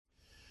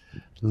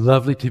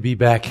Lovely to be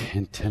back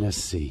in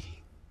Tennessee.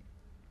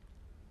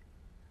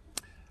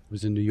 I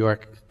was in New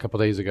York a couple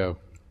days ago.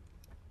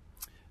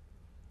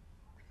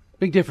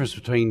 Big difference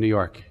between New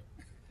York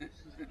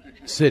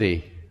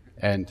City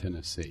and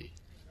Tennessee.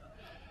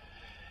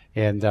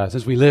 And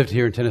since we lived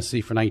here in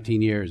Tennessee for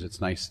 19 years, it's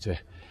nice to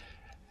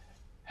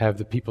have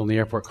the people in the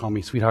airport call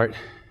me sweetheart.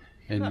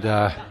 And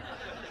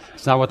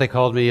it's not what they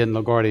called me in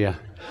LaGuardia.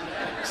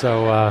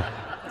 So,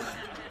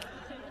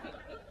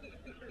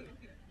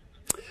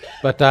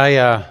 but I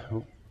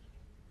have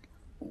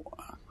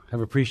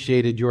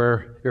appreciated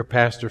your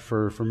pastor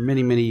for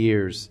many, many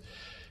years.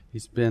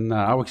 He's been,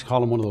 I always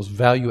call him one of those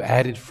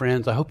value-added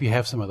friends. I hope you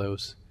have some of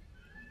those.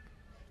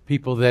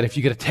 People that if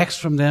you get a text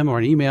from them or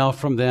an email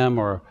from them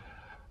or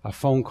a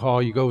phone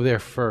call, you go there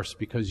first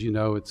because you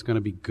know it's going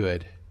to be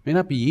good. It may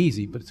not be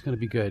easy, but it's going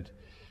to be good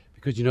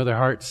because you know their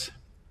hearts.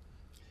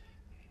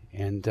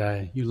 And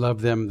you love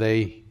them,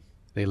 they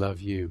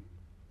love you.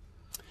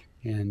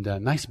 And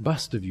nice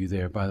bust of you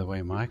there, by the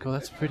way, Michael.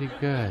 That's pretty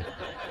good.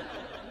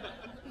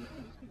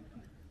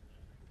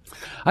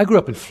 I grew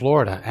up in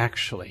Florida,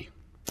 actually.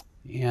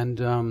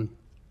 And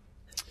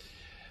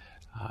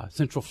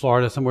Central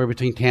Florida, somewhere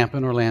between Tampa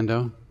and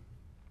Orlando.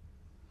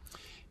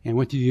 And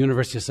went to the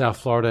University of South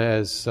Florida,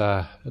 as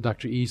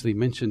Dr. Easley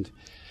mentioned.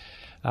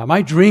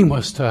 My dream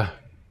was to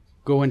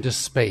go into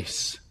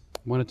space.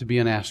 I wanted to be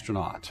an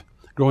astronaut.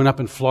 Growing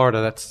up in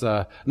Florida, that's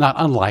not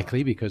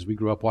unlikely because we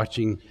grew up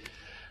watching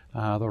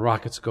the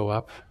rockets go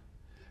up.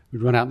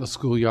 We'd run out in the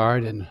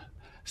schoolyard and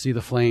see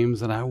the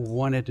flames, and I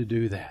wanted to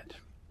do that.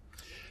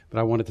 But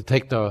I wanted to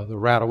take the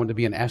route. I wanted to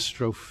be an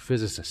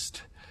astrophysicist.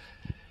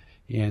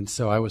 And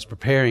so I was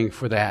preparing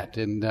for that.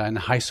 And in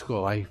high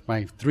school,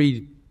 my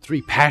three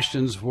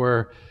passions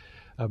were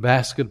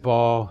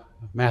basketball,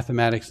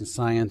 mathematics, and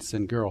science,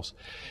 and girls.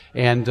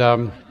 And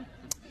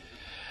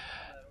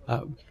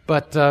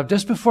But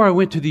just before I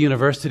went to the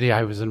university,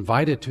 I was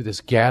invited to this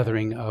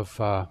gathering of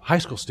high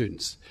school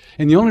students.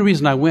 And the only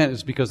reason I went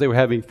is because they were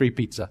having free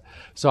pizza.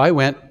 So I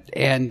went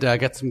and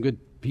got some good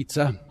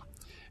pizza,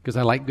 because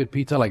I like good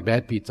pizza. I like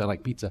bad pizza. I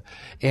like pizza.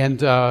 And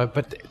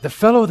but the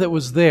fellow that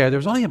was there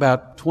was only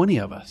about 20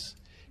 of us.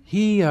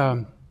 He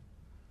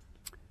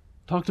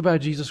talked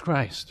about Jesus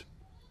Christ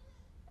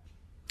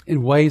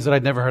in ways that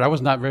I'd never heard. I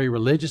was not very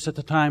religious at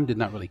the time, did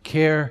not really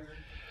care.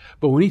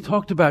 But when he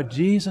talked about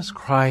Jesus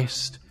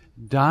Christ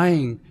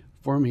dying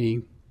for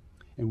me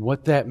and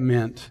what that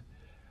meant,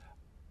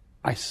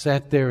 I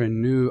sat there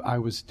and knew I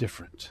was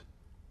different.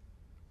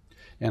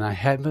 And I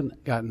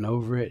hadn't gotten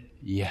over it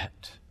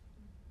yet.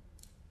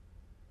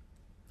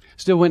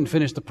 Still went and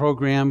finished the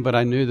program, but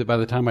I knew that by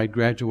the time I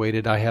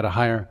graduated, I had a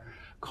higher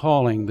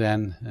calling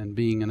than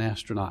being an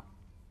astronaut.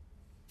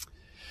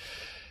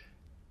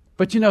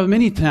 But you know,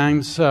 many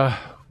times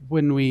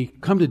when we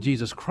come to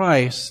Jesus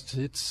Christ,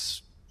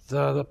 it's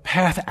the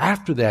path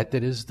after that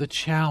is the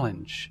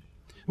challenge.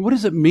 What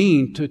does it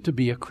mean to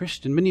be a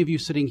Christian? Many of you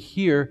sitting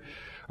here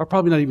are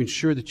probably not even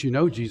sure that you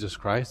know Jesus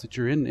Christ, that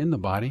you're in the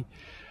body.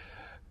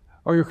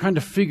 Or you're trying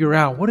to figure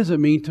out, what does it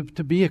mean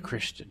to be a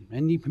Christian?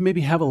 And you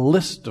maybe have a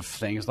list of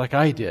things like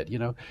I did, you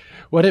know.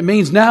 What it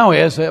means now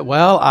is that,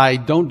 well, I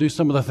don't do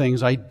some of the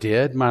things I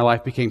did. My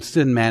life became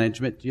sin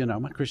management, you know,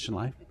 my Christian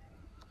life.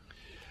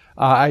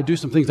 I do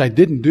some things I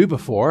didn't do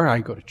before. I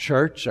go to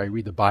church, I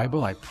read the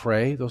Bible, I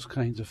pray, those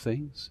kinds of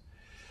things.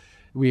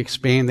 We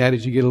expand that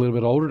as you get a little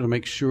bit older to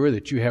make sure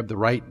that you have the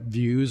right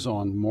views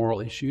on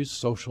moral issues,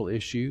 social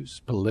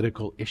issues,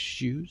 political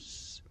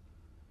issues.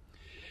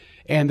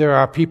 And there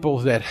are people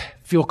that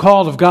feel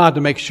called of God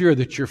to make sure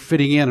that you're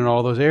fitting in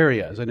all those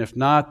areas. And if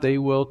not, they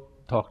will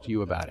talk to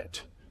you about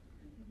it.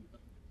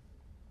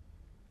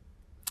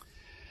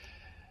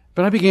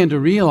 But I began to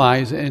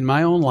realize in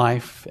my own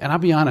life, and I'll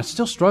be honest,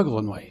 still struggle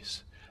in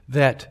ways,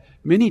 that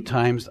many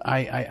times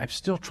I'm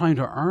still trying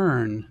to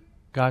earn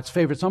God's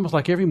favor. It's almost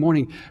like every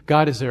morning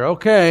God is there.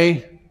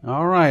 Okay,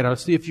 all right, I'll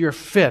see if you're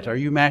fit. Are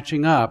you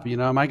matching up? You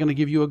know, am I going to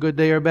give you a good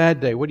day or a bad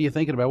day? What are you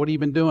thinking about? What have you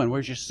been doing?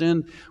 Where's your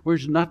sin?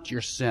 Where's not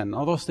your sin?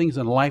 All those things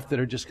in life that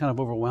are just kind of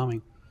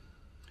overwhelming.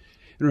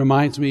 It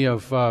reminds me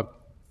of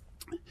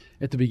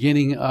at the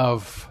beginning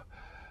of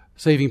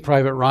Saving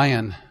Private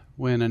Ryan,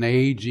 when an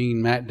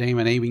aging Matt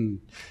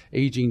Damon,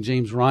 aging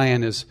James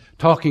Ryan is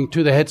talking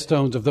to the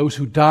headstones of those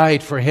who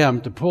died for him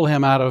to pull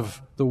him out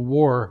of the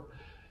war.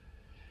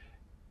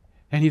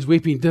 And he's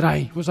weeping,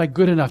 was I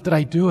good enough? Did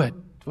I do it?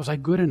 Was I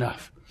good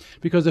enough?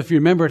 Because if you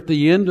remember at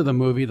the end of the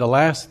movie, the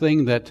last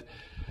thing that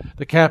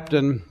the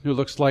captain, who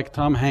looks like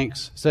Tom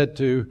Hanks, said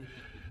to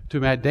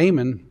Matt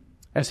Damon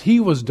as he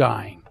was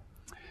dying,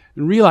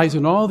 and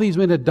realizing all these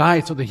men had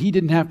died so that he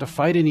didn't have to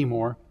fight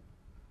anymore,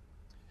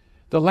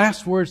 the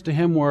last words to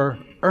him were,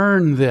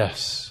 "Earn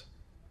this."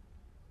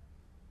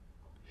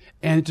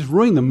 And it just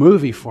ruined the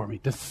movie for me,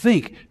 to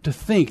think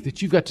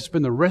that you've got to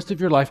spend the rest of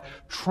your life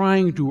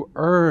trying to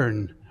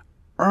earn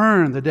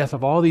the death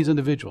of all these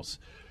individuals.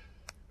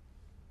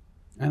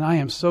 And I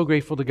am so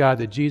grateful to God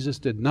that Jesus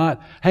did not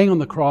hang on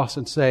the cross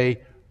and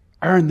say,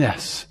 "Earn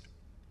this."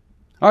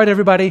 All right,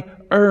 everybody,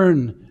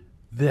 earn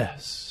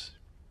this.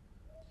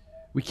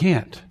 We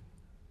can't.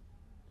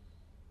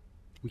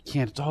 We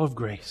can't. It's all of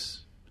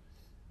grace.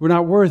 We're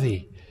not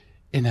worthy,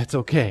 and that's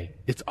okay.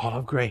 It's all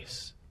of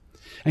grace.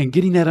 And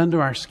getting that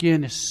under our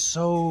skin is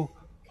so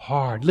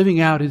hard. Living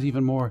out is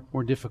even more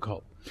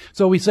difficult.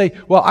 So we say,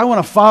 well, I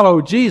want to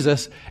follow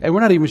Jesus, and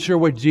we're not even sure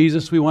what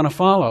Jesus we want to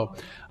follow.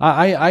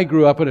 I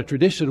grew up in a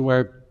tradition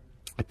where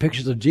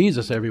pictures of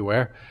Jesus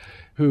everywhere,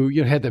 who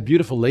had that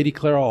beautiful Lady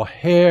Clairol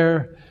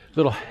hair,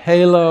 little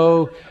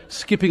halo,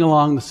 skipping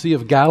along the Sea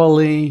of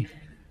Galilee,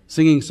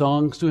 singing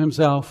songs to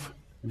himself,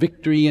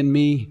 victory in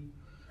me.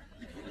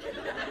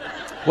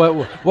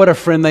 What a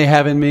friend they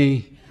have in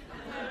me.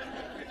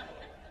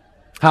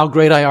 How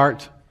great I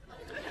art.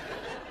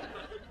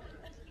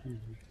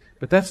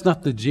 But that's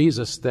not the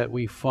Jesus that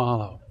we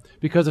follow.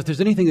 Because if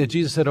there's anything that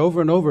Jesus said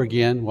over and over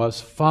again was,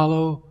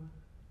 follow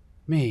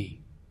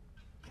me.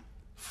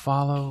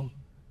 Follow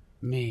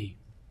me.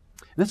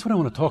 And that's what I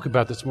want to talk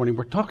about this morning.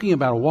 We're talking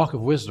about a walk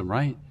of wisdom,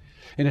 right?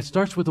 And it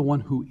starts with the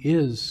one who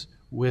is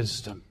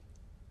wisdom.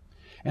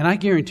 And I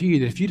guarantee you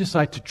that if you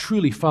decide to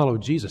truly follow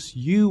Jesus,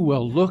 you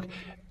will look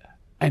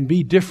and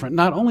be different,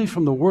 not only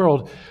from the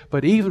world,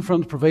 but even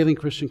from the prevailing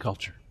Christian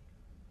culture.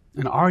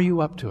 And are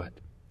you up to it?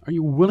 Are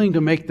you willing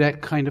to make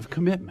that kind of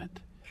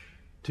commitment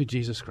to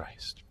Jesus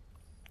Christ?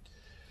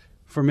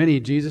 For many,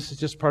 Jesus is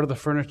just part of the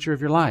furniture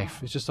of your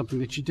life. It's just something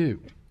that you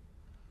do.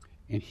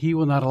 And He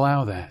will not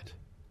allow that.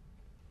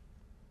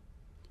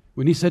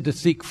 When He said to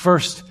seek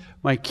first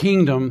my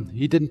kingdom,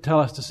 He didn't tell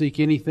us to seek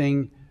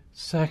anything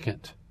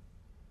second.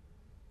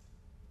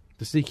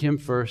 To seek Him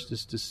first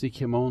is to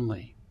seek Him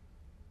only.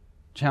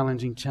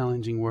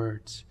 Challenging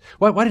words.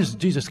 Why does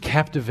Jesus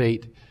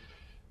captivate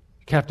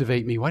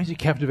me? Why does He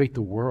captivate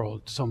the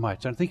world so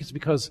much? I think it's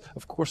because,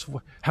 of course,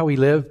 of how He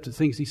lived, the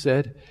things He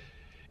said,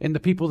 and the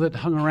people that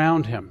hung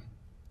around Him.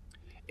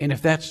 And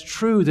if that's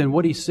true, then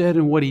what He said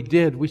and what He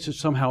did, we should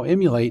somehow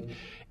emulate,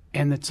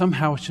 and that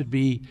somehow should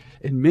be,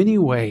 in many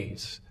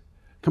ways,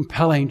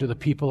 compelling to the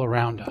people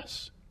around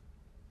us.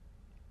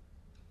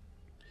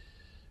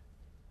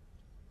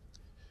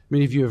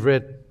 Many of you have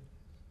read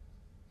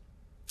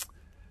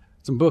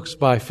some books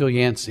by Phil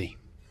Yancey.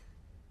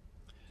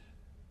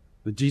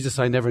 The Jesus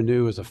I Never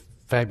Knew is a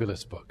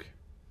fabulous book.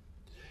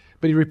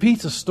 But he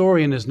repeats a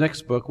story in his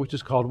next book, which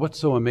is called What's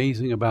So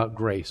Amazing About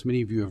Grace.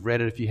 Many of you have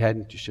read it. If you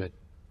hadn't, you should.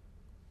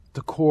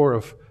 The core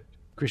of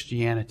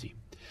Christianity.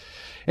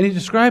 And he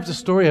describes the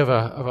story of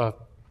a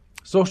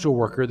social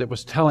worker that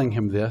was telling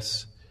him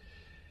this.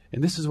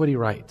 And this is what he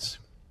writes.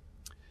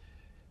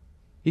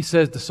 He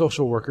says, the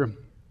social worker,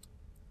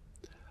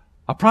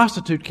 a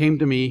prostitute came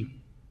to me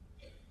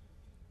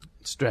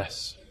in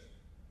stress,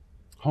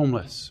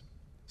 homeless,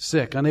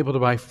 sick, unable to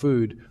buy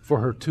food for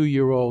her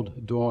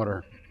 2-year-old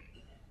daughter.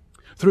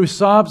 Through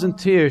sobs and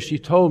tears, she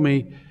told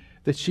me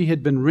that she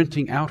had been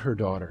renting out her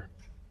daughter,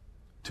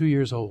 2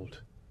 years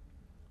old,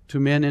 to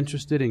men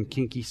interested in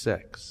kinky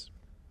sex.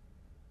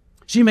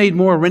 She made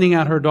more renting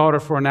out her daughter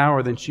for an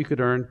hour than she could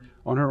earn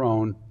on her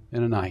own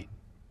in a night.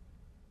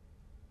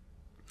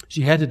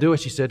 She had to do it,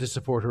 she said, to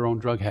support her own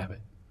drug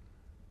habit.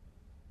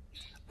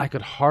 I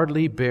could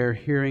hardly bear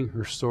hearing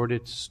her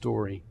sordid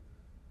story.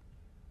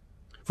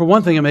 For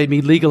one thing, it made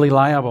me legally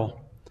liable.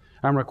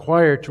 I'm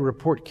required to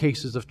report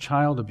cases of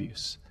child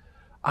abuse.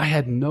 I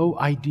had no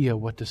idea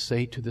what to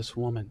say to this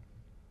woman.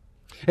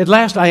 At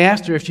last, I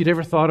asked her if she'd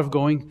ever thought of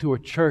going to a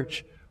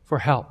church for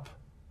help.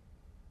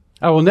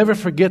 I will never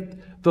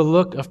forget the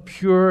look of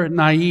pure,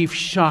 naive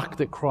shock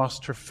that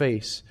crossed her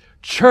face.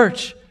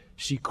 Church,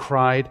 she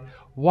cried.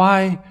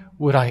 Why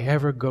would I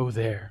ever go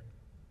there?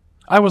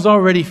 I was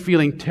already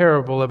feeling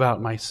terrible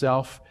about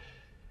myself.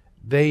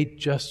 They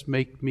just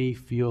make me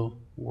feel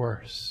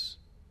worse.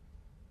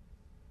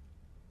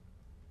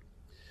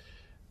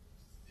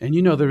 And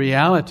you know, the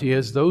reality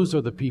is those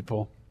are the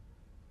people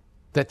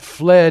that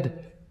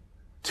fled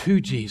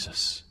to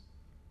Jesus.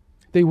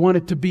 They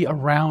wanted to be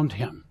around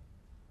Him.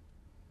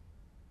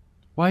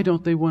 Why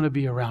don't they want to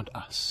be around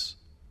us?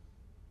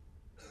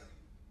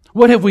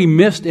 What have we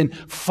missed in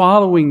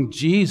following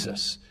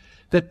Jesus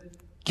that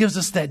gives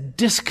us that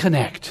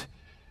disconnect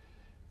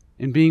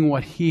in being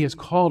what He has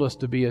called us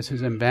to be as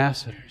His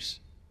ambassadors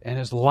and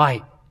His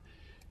light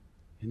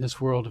in this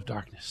world of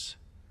darkness?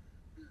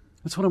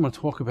 That's what I'm going to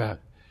talk about.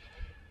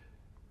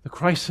 The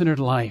Christ-centered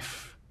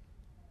life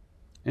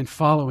and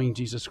following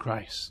Jesus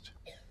Christ.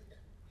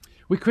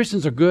 We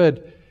Christians are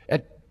good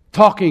at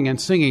talking and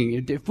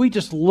singing. If we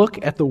just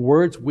look at the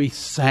words we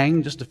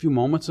sang just a few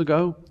moments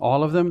ago,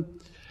 all of them,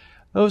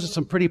 those are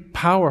some pretty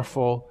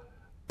powerful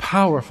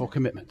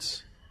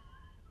commitments.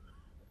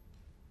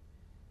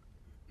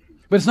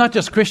 But it's not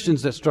just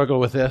Christians that struggle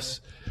with this.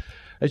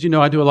 As you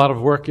know, I do a lot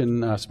of work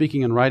in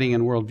speaking and writing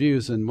and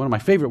worldviews, and one of my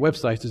favorite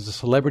websites is the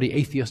Celebrity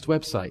Atheist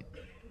website.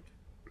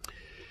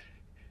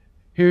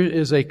 Here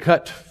is a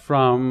cut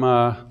from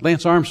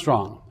Lance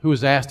Armstrong, who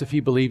was asked if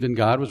he believed in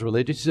God, was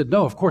religious. He said,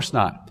 no, of course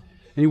not.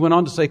 And he went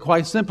on to say,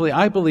 quite simply,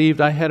 I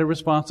believed I had a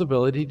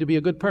responsibility to be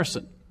a good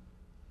person.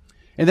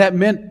 And that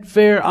meant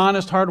fair,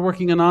 honest,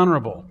 hardworking, and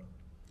honorable.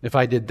 If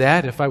I did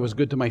that, if I was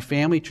good to my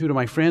family, true to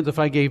my friends, if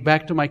I gave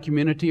back to my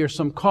community or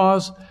some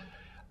cause,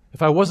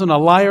 If I wasn't a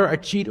liar, a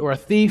cheat, or a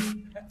thief,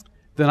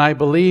 then I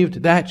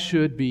believed that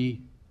should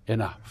be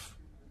enough.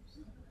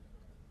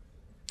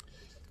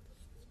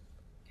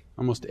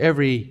 Almost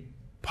every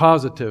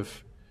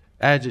positive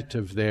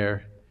adjective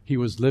there, he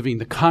was living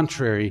the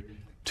contrary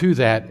to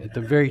that at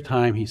the very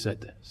time he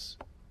said this.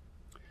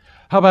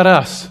 How about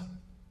us?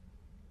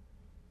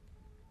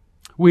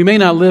 We may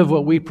not live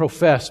what we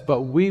profess,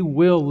 but we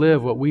will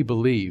live what we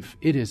believe.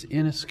 It is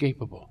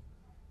inescapable.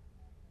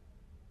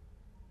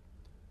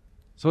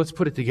 So let's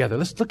put it together.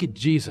 Let's look at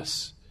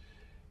Jesus.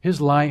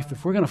 His life,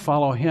 if we're going to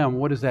follow Him,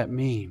 what does that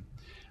mean?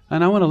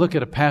 And I want to look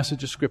at a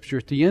passage of Scripture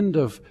at the end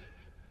of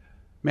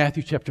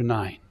Matthew chapter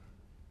 9.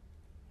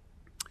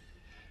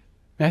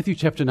 Matthew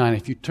chapter 9,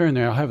 if you turn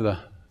there, I'll have the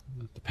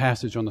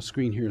passage on the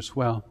screen here as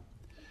well.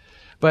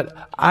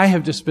 But I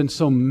have just been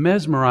so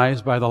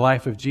mesmerized by the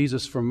life of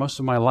Jesus for most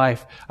of my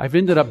life. I've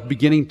ended up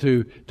beginning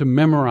to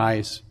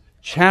memorize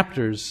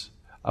chapters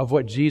of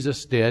what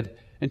Jesus did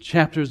and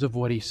chapters of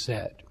what He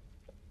said.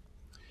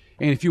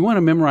 And if you want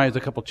to memorize a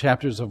couple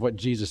chapters of what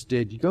Jesus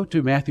did, you go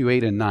to Matthew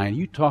 8 and 9.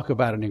 You talk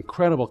about an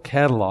incredible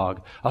catalog,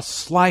 a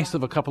slice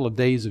of a couple of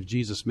days of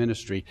Jesus'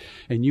 ministry,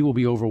 and you will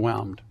be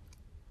overwhelmed.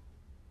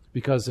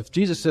 Because if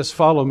Jesus says,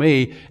 follow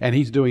me, and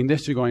He's doing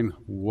this, you're going,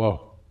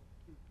 whoa.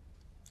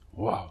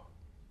 Whoa.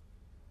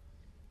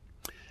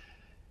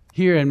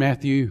 Here in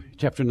Matthew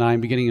chapter 9,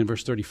 beginning in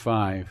verse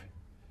 35,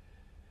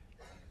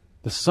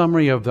 the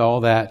summary of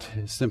all that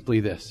is simply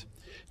this.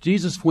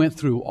 Jesus went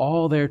through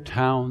all their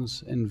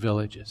towns and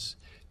villages,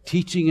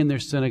 teaching in their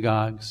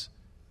synagogues,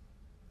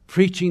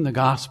 preaching the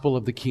gospel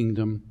of the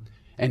kingdom,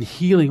 and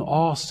healing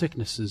all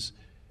sicknesses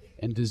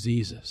and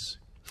diseases.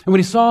 And when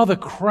He saw the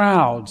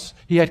crowds,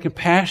 He had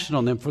compassion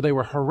on them, for they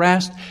were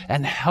harassed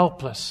and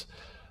helpless,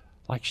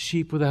 like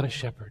sheep without a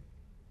shepherd.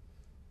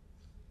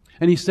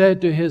 And He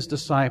said to His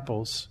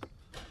disciples,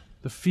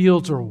 the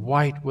fields are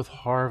white with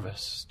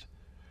harvest.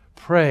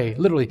 Pray,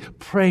 literally,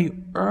 pray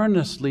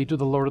earnestly to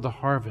the Lord of the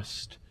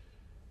harvest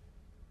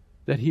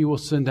that He will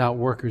send out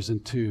workers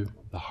into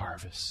the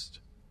harvest.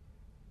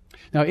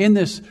 Now, in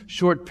this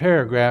short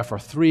paragraph are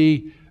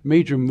three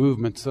major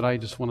movements that I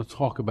just want to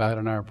talk about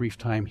in our brief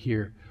time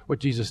here. What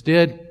Jesus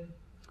did,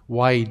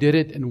 why He did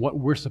it, and what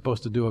we're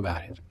supposed to do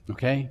about it.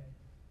 Okay?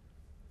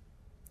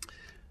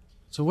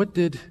 So what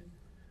did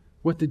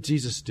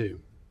Jesus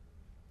do?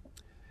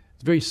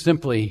 It's very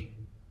simply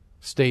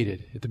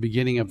stated at the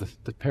beginning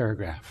of the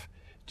paragraph.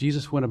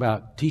 Jesus went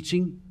about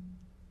teaching,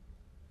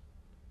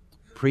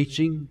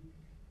 preaching,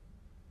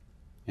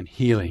 and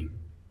healing.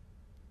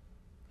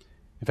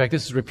 In fact,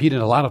 this is repeated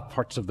in a lot of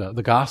parts of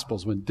the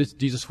Gospels when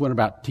Jesus went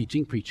about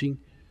teaching, preaching,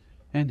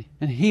 and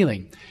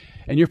healing.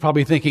 And you're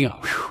probably thinking, oh,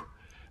 whew,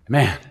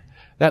 man,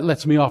 that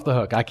lets me off the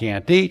hook. I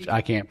can't teach,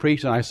 I can't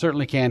preach, and I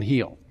certainly can't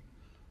heal.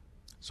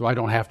 So I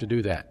don't have to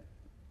do that.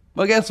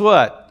 Well, guess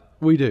what?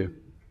 We do.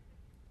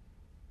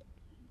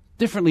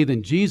 Differently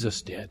than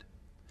Jesus did.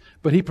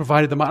 But He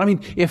provided the model. I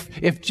mean,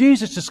 if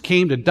Jesus just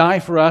came to die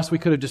for us, we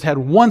could have just had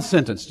one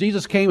sentence.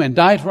 Jesus came and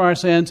died for our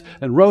sins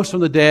and rose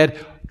from the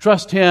dead.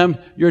 Trust Him,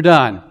 you're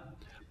done.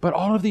 But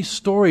all of these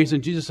stories,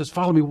 and Jesus says,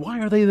 follow me, why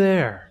are they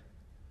there?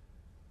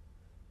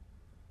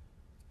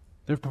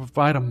 They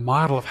provide a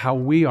model of how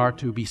we are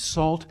to be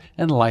salt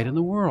and light in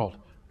the world.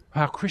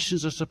 How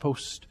Christians are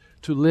supposed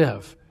to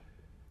live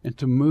and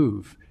to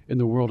move in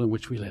the world in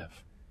which we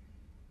live.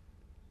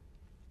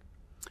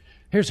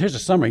 Here's a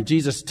summary.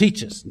 Jesus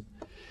teaches.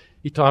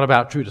 He taught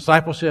about true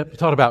discipleship. He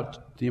taught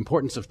about the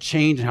importance of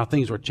change and how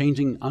things were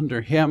changing under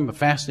Him,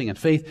 fasting and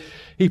faith.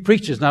 He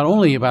preaches not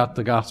only about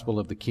the gospel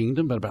of the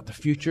kingdom, but about the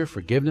future,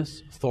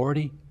 forgiveness,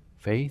 authority,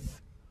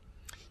 faith.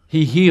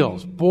 He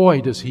heals.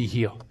 Boy, does He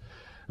heal.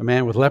 A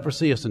man with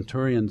leprosy, a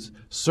centurion's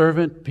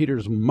servant,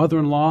 Peter's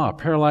mother-in-law, a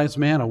paralyzed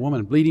man, a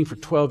woman bleeding for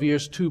 12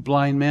 years, 2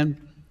 blind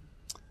men,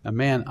 a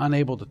man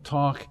unable to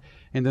talk,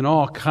 and then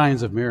all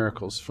kinds of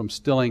miracles, from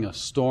stilling a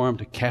storm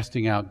to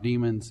casting out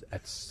demons,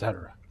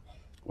 etc.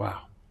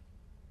 Wow.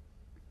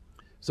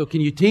 So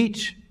can you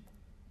teach?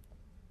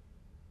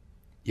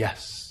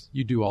 Yes,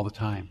 you do all the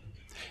time.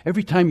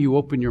 Every time you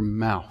open your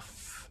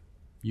mouth,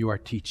 you are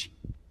teaching.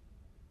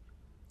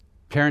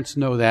 Parents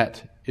know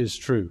that is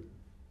true.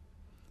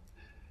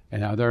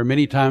 And now there are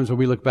many times when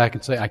we look back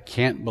and say, I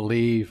can't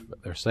believe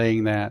they're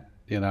saying that.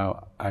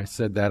 I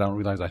said that, I don't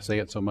realize I say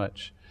it so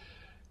much.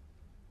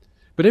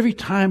 But every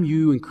time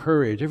you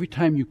encourage, every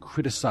time you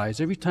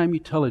criticize, every time you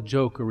tell a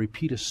joke or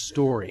repeat a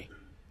story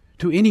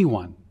to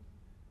anyone,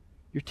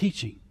 you're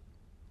teaching.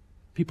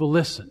 People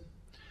listen.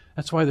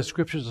 That's why the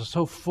Scriptures are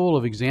so full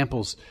of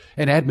examples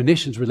and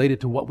admonitions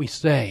related to what we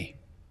say.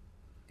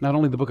 Not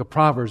only the book of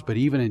Proverbs, but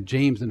even in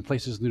James and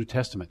places in the New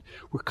Testament.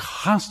 We're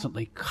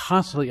constantly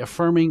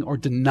affirming or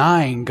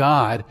denying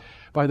God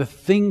by the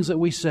things that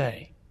we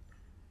say.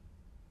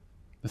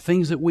 The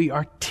things that we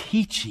are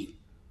teaching.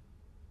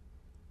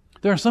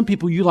 There are some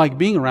people you like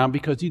being around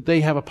because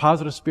they have a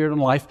positive spirit in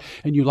life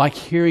and you like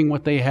hearing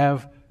what they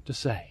have to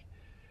say.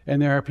 And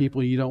there are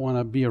people you don't want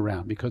to be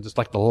around because it's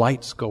like the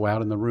lights go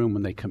out in the room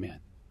when they come in.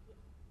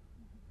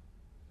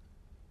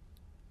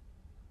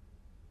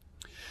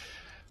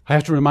 I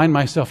have to remind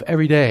myself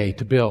every day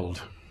to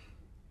build.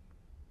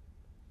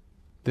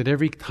 That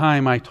every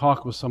time I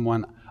talk with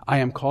someone, I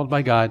am called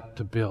by God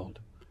to build.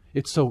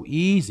 It's so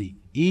easy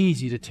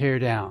to tear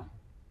down.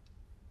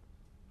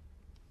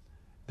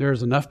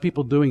 There's enough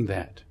people doing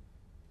that.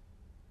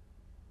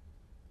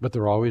 But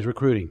they're always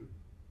recruiting.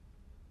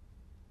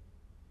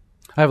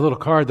 I have a little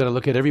card that I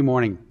look at every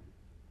morning.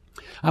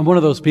 I'm one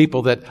of those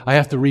people that I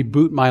have to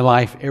reboot my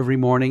life every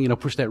morning,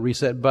 push that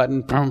reset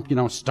button,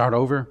 start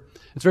over.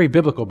 It's very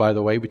biblical, by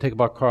the way. We take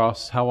up our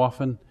cross how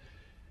often?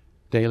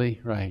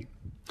 Daily, right.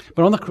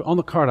 But on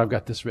the card I've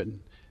got this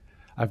written.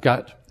 I've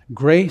got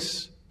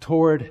grace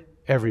toward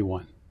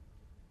everyone.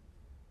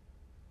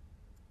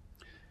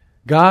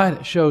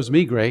 God shows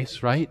me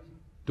grace, right?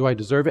 Do I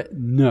deserve it?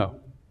 No.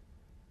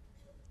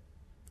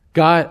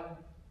 God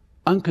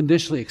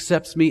unconditionally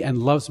accepts me and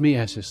loves me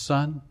as His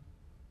son,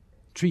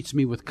 treats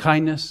me with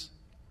kindness.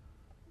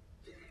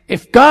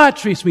 If God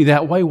treats me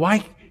that way,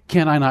 why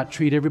can't I not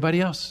treat everybody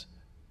else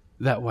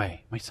that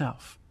way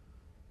myself?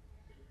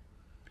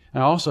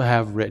 And I also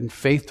have written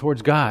faith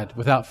towards God.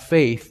 Without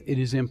faith, it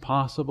is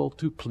impossible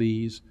to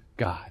please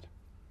God.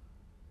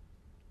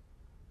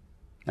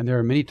 And there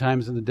are many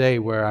times in the day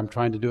where I'm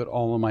trying to do it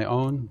all on my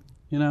own,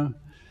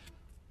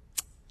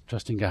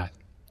 trusting God.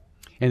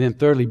 And then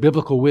thirdly,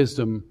 biblical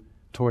wisdom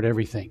toward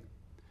everything.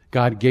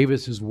 God gave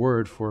us His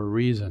word for a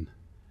reason.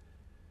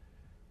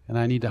 And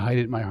I need to hide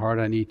it in my heart.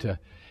 I need to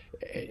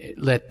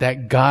let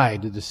that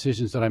guide the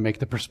decisions that I make,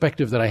 the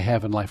perspective that I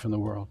have in life and the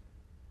world.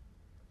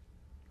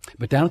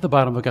 But down at the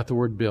bottom, I've got the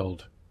word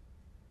build.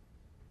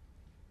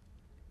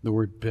 The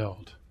word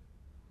build.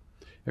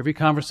 Every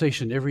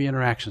conversation, every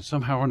interaction,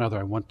 somehow or another,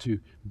 I want to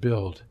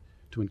build,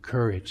 to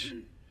encourage,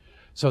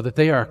 so that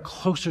they are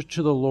closer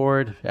to the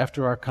Lord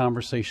after our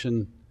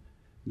conversation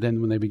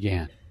than when they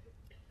began.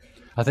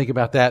 I think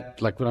about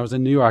that, like when I was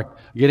in New York.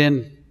 I get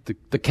in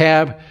the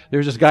cab,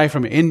 there's this guy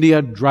from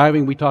India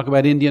driving. We talk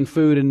about Indian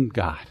food and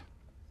God.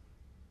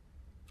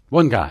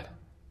 One God.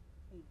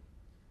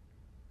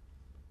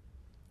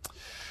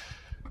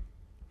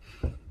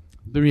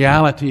 The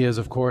reality is,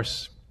 of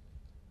course,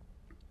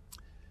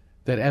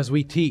 that as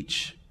we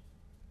teach,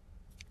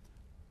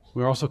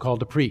 we're also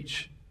called to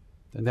preach,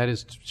 and that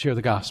is to share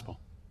the gospel.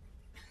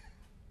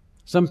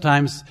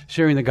 Sometimes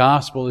sharing the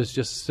gospel is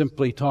just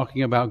simply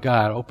talking about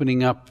God,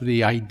 opening up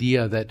the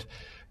idea that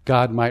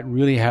God might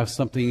really have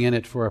something in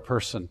it for a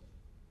person.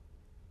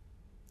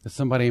 That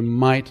somebody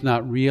might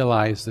not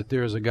realize that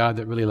there is a God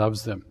that really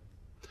loves them.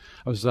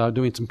 I was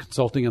doing some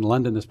consulting in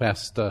London this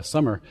past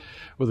summer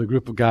with a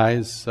group of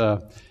guys,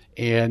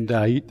 and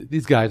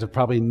these guys have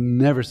probably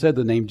never said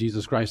the name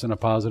Jesus Christ in a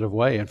positive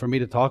way. And for me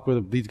to talk with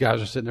them, these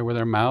guys are sitting there with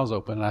their mouths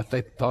open, and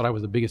they thought I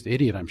was the biggest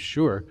idiot, I'm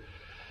sure.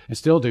 And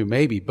still do,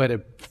 maybe.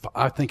 But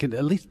I think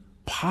at least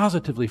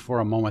positively for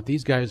a moment,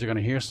 these guys are going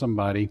to hear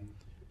somebody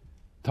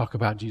talk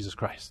about Jesus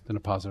Christ in a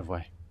positive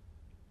way.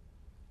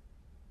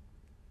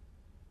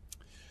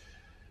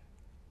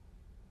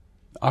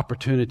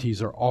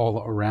 Opportunities are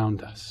all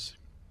around us.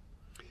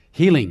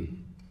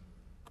 Healing.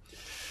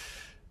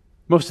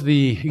 Most of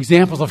the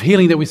examples of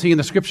healing that we see in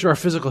the Scripture are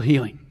physical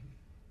healing.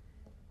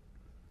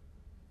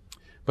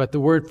 But the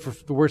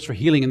words for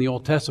healing in the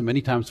Old Testament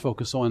many times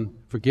focus on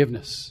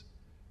forgiveness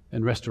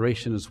and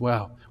restoration as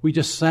well. We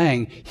just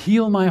sang,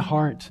 "Heal my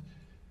heart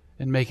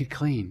and make it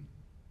clean."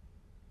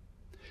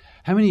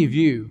 How many of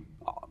you,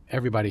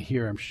 everybody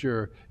here I'm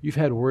sure, you've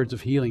had words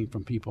of healing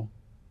from people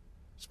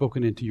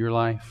spoken into your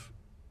life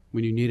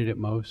when you needed it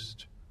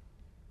most?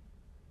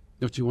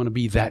 Don't you want to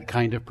be that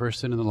kind of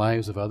person in the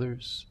lives of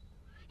others?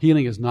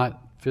 Healing is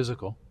not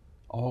physical,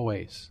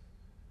 always.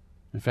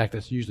 In fact,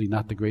 that's usually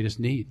not the greatest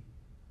need.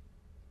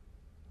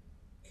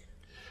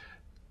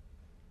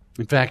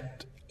 In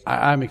fact,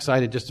 I'm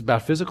excited just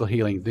about physical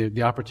healing,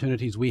 the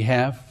opportunities we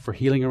have for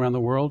healing around the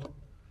world.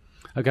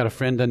 I've got a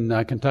friend in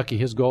Kentucky.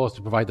 His goal is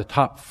to provide the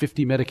top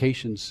 50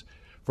 medications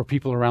for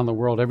people around the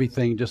world,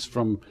 everything just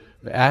from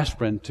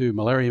aspirin to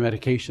malaria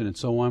medication and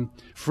so on,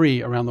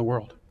 free around the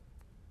world.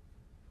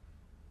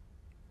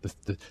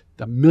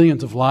 The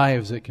millions of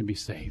lives that can be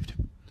saved.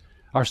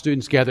 Our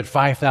students gathered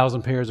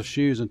 5,000 pairs of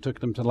shoes and took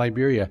them to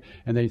Liberia,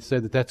 and they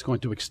said that that's going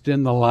to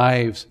extend the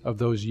lives of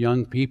those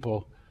young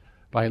people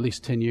by at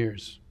least 10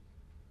 years.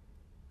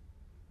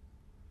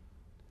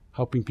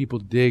 Helping people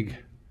dig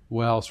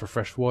wells for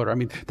fresh water. I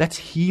mean, that's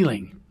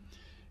healing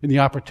in the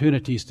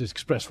opportunities to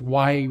express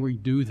why we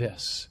do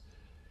this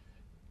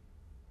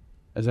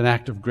as an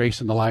act of grace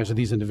in the lives of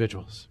these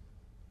individuals.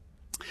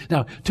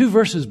 Now, 2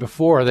 verses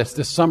before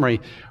this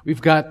summary,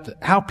 we've got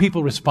how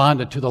people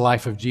responded to the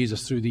life of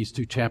Jesus through these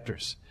 2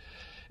 chapters.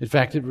 In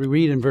fact, we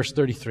read in verse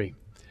 33,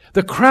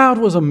 "The crowd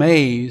was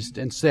amazed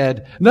and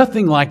said,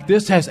 'Nothing like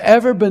this has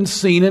ever been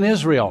seen in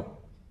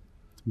Israel.'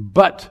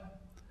 But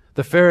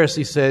the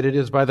Pharisee said, 'It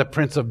is by the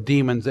prince of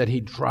demons that he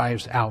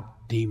drives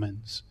out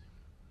demons.'"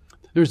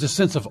 There's a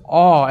sense of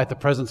awe at the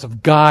presence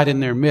of God in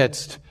their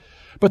midst.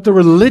 But the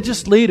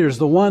religious leaders,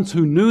 the ones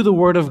who knew the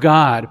Word of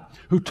God,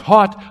 who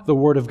taught the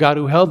Word of God,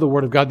 who held the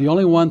Word of God, the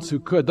only ones who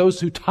could, those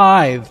who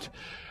tithed,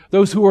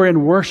 those who were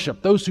in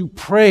worship, those who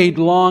prayed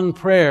long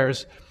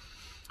prayers,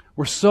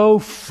 were so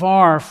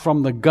far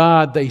from the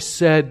God they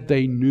said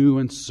they knew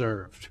and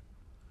served.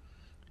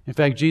 In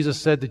fact, Jesus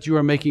said that you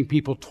are making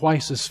people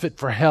twice as fit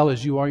for hell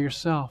as you are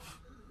yourself.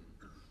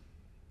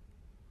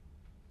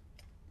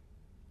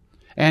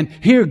 And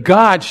here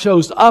God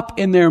shows up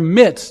in their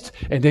midst,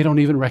 and they don't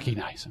even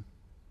recognize Him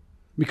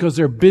because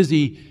they're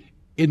busy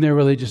in their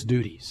religious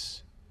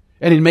duties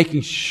and in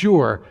making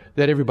sure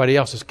that everybody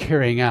else is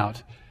carrying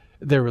out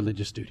their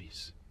religious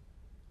duties.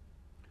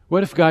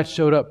 What if God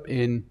showed up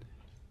in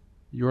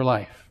your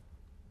life,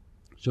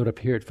 showed up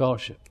here at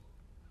Fellowship?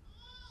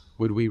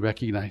 Would we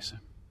recognize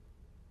Him?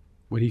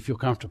 Would He feel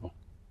comfortable?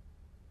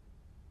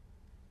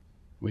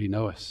 Would He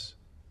know us?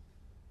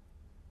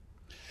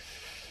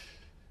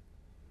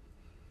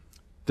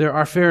 There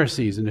are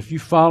Pharisees, and if you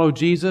follow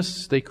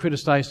Jesus, they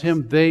criticize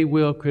Him, they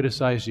will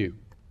criticize you.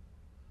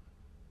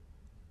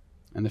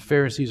 And the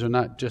Pharisees are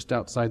not just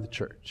outside the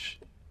church.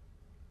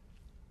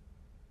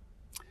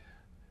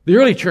 The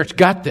early church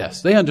got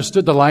this. They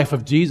understood the life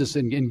of Jesus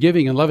in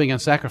giving and loving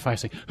and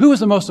sacrificing. Who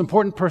was the most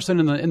important person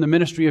in the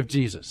ministry of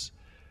Jesus?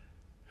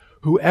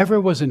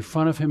 Whoever was in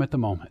front of Him at the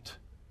moment.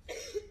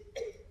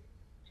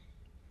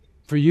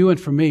 For you and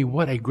for me,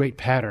 what a great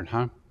pattern,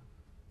 huh?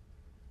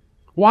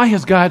 Why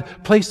has God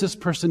placed this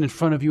person in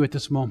front of you at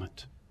this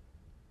moment?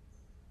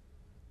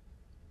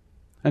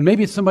 And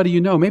maybe it's somebody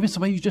you know. Maybe it's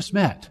somebody you just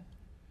met.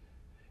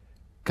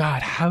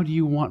 God, how do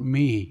you want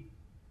me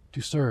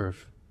to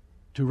serve,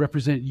 to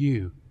represent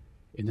you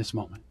in this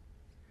moment?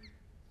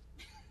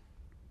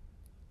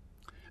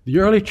 The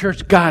early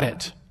church got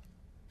it.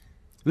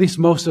 At least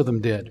most of them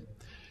did.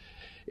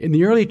 In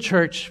the early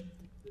church,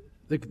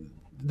 the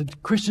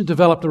Christians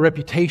developed a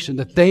reputation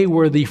that they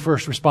were the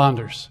first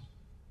responders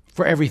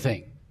for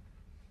everything.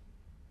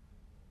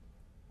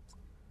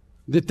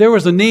 That there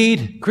was a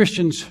need,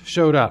 Christians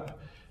showed up.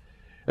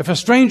 If a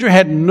stranger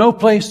had no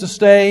place to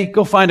stay,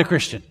 go find a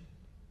Christian.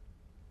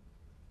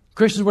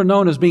 Christians were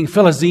known as being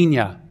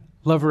Philoxenia,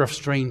 lover of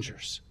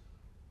strangers.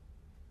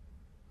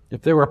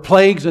 If there were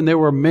plagues, and there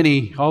were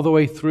many all the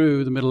way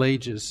through the Middle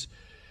Ages,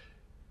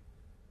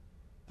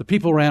 the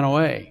people ran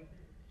away.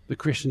 The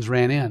Christians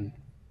ran in.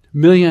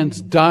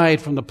 Millions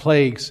died from the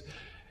plagues.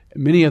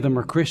 Many of them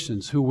were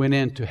Christians who went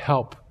in to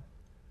help,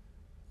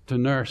 to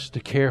nurse,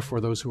 to care for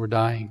those who were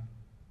dying.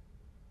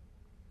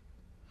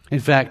 In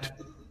fact,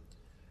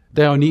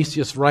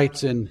 Dionysius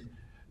writes in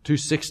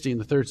 260 in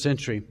the 3rd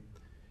century,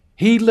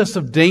 heedless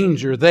of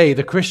danger, they,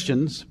 the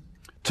Christians,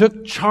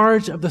 took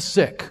charge of the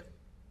sick,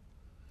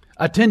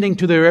 attending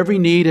to their every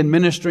need and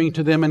ministering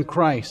to them in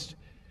Christ,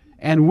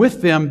 and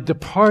with them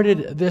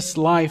departed this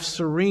life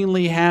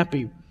serenely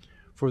happy,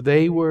 for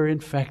they were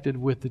infected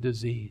with the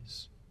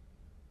disease.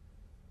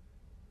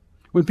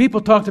 When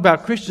people talked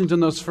about Christians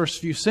in those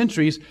first few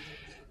centuries,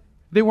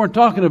 they weren't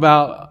talking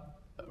about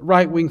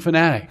right-wing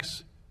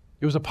fanatics.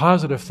 It was a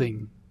positive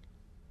thing.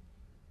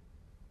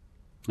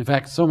 In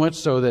fact, so much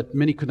so that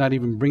many could not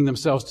even bring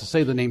themselves to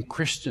say the name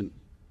Christian.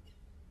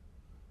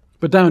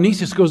 But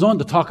Dionysius goes on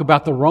to talk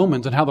about the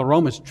Romans and how the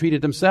Romans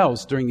treated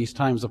themselves during these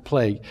times of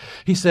plague.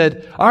 He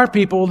said, our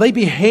people, they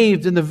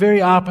behaved in the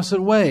very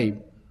opposite way.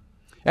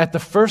 At the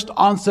first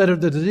onset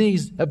of the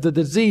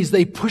disease,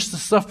 they pushed the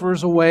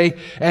sufferers away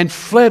and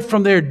fled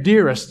from their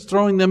dearest,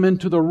 throwing them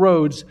into the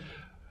roads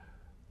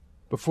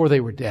before they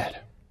were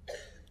dead.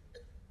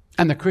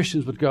 And the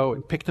Christians would go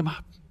and pick them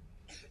up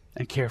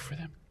and care for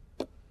them.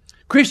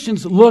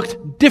 Christians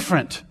looked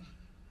different.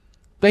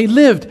 They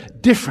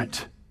lived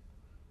different.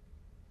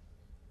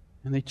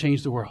 And they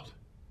changed the world.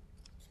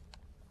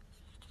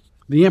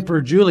 The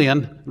Emperor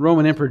Julian,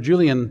 Roman Emperor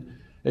Julian,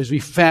 as we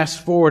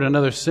fast forward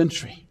another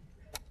century,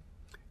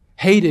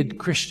 hated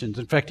Christians.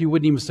 In fact, he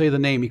wouldn't even say the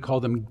name. He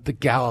called them the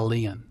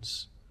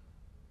Galileans.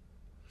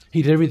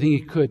 He did everything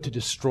he could to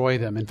destroy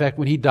them. In fact,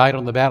 when he died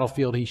on the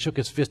battlefield, he shook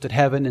his fist at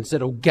heaven and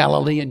said, "O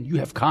Galilean, you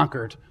have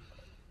conquered."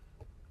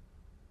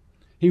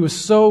 He was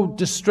so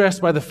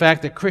distressed by the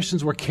fact that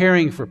Christians were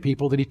caring for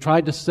people that he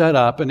tried to set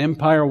up an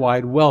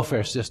empire-wide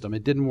welfare system.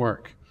 It didn't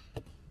work.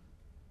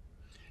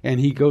 And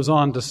he goes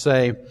on to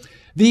say,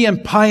 the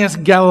impious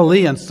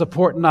Galileans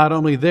support not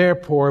only their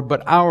poor,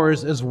 but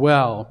ours as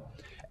well.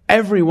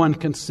 Everyone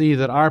can see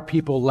that our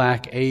people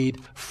lack aid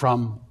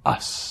from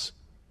us.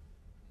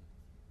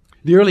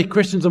 The early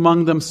Christians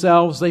among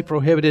themselves, they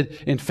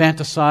prohibited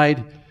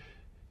infanticide.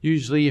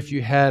 Usually if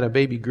you had a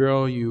baby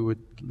girl, you would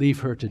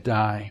leave her to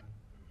die.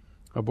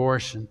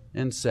 Abortion,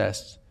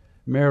 incest,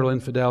 marital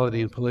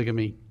infidelity, and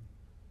polygamy.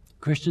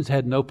 Christians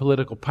had no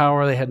political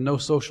power. They had no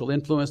social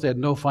influence. They had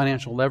no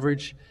financial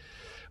leverage.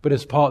 But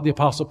as the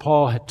Apostle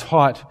Paul had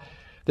taught,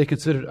 they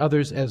considered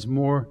others as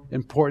more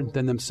important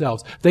than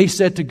themselves. They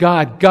said to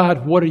God,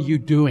 "God, what are you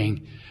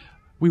doing?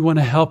 We want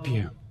to help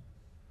you.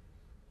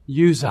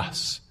 Use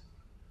us."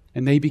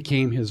 And they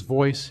became his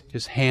voice,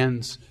 his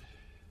hands,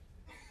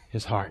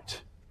 his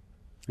heart.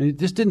 And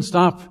this didn't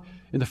stop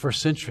in the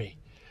first century.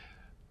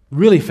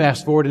 Really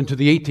fast forward into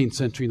the 18th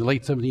century, in the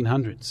late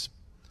 1700s,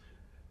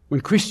 when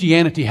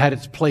Christianity had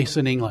its place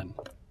in England.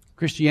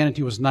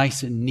 Christianity was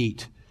nice and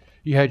neat.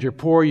 You had your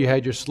poor, you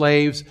had your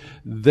slaves.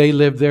 They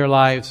lived their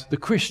lives. The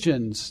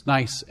Christians,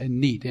 nice and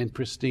neat and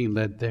pristine,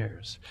 led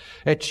theirs.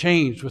 It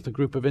changed with a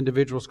group of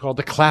individuals called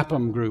the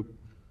Clapham Group,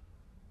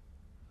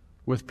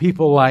 with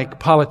people like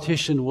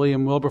politician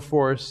William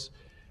Wilberforce,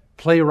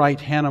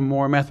 playwright Hannah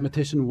More,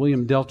 mathematician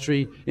William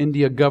Deltry,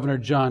 India Governor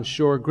John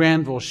Shore,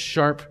 Granville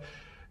Sharp,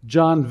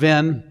 John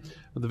Venn,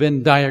 the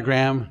Venn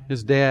diagram,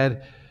 his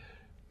dad.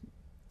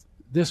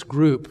 This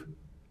group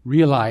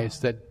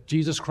realized that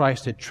Jesus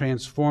Christ had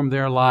transformed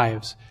their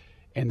lives,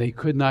 and they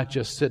could not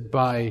just sit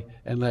by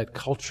and let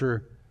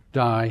culture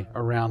die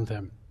around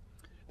them.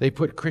 They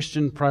put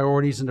Christian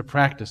priorities into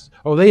practice.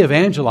 Oh, they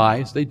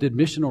evangelized, they did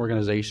mission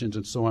organizations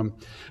and so on,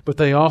 but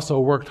they also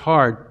worked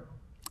hard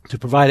to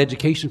provide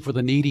education for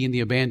the needy and the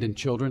abandoned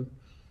children.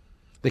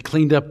 They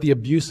cleaned up the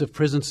abusive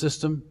prison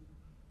system.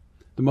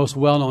 The most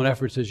well-known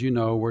efforts, as you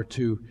know, were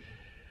to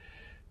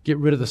get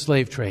rid of the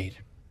slave trade.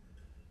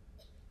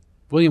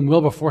 William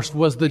Wilberforce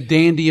was the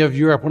dandy of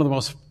Europe, one of the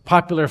most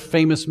popular,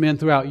 famous men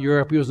throughout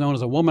Europe. He was known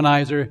as a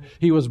womanizer.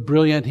 He was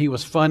brilliant. He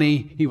was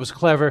funny. He was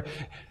clever.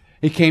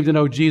 He came to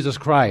know Jesus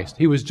Christ.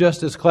 He was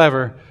just as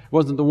clever.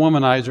 Wasn't the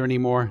womanizer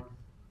anymore.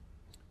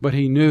 But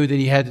he knew that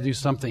he had to do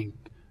something.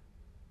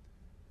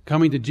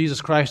 Coming to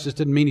Jesus Christ just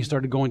didn't mean he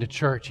started going to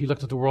church. He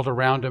looked at the world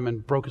around him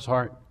and broke his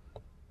heart.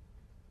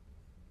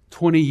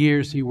 20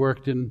 years he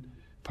worked in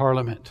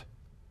Parliament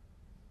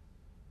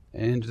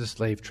and into the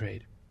slave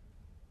trade.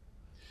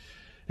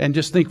 And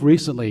just think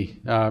recently,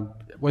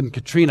 when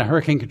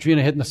Hurricane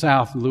Katrina hit in the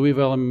South, in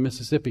Louisville and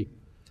Mississippi,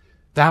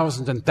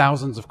 thousands and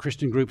thousands of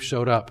Christian groups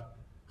showed up.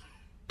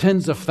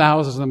 Tens of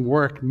thousands of them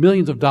worked.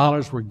 Millions of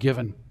dollars were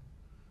given.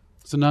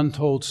 It's an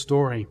untold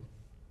story.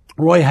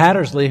 Roy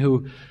Hattersley,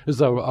 who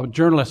is a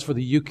journalist for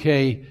the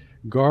UK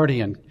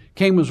Guardian,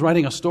 was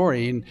writing a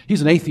story, and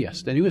he's an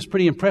atheist, and he was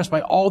pretty impressed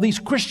by all these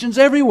Christians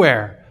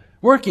everywhere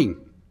working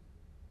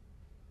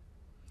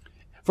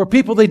for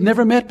people they'd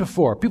never met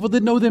before. People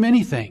didn't know them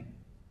anything.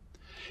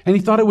 And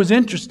he thought it was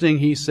interesting,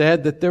 he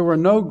said, that there were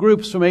no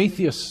groups from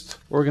atheist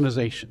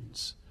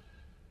organizations.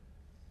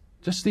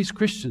 Just these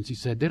Christians, he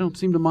said, they don't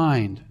seem to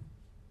mind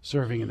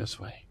serving in this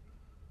way.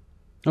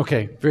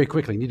 Okay, very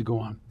quickly, need to go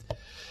on.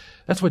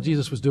 That's what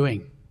Jesus was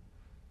doing.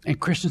 And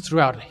Christians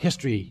throughout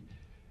history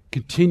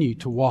continue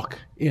to walk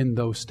in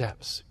those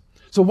steps.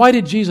 So why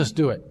did Jesus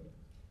do it?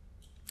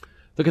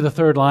 Look at the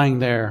third line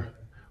there.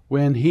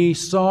 When he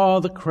saw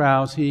the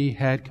crowds, he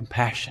had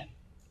compassion.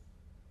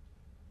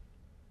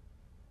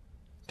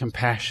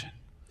 Compassion.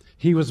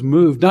 He was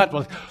moved. Not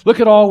like, look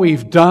at all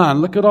we've done.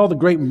 Look at all the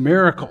great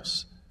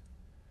miracles.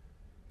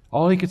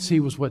 All he could see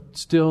was what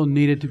still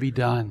needed to be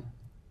done.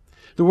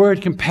 The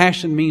word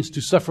compassion means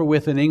to suffer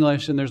with in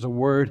English, and there's a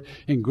word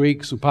in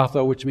Greek,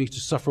 sympatho, which means to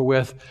suffer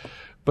with.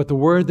 But the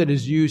word that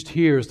is used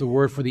here is the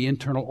word for the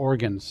internal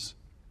organs.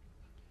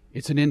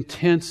 It's an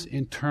intense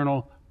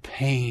internal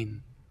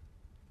pain.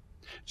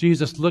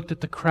 Jesus looked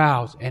at the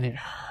crowds, and it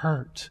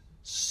hurt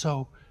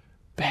so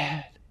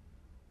bad.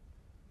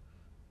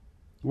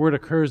 The word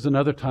occurs in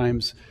other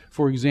times.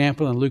 For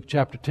example, in Luke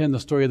chapter 10, the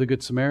story of the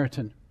Good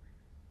Samaritan.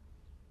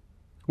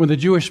 When the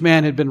Jewish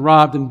man had been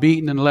robbed and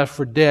beaten and left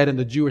for dead, and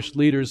the Jewish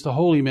leaders, the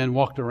holy men,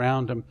 walked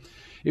around him,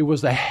 it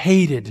was the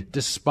hated,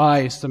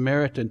 despised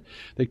Samaritan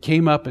that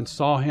came up and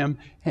saw him,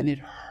 and it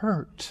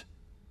hurt.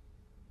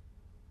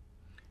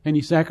 And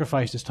he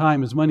sacrificed his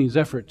time, his money, his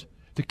effort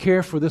to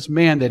care for this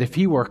man that, if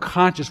he were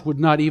conscious, would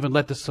not even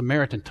let the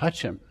Samaritan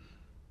touch him.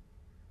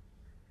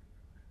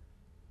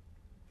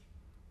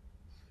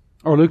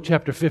 Or Luke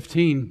chapter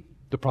 15,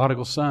 the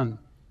prodigal son.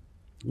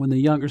 When the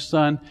younger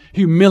son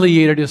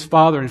humiliated his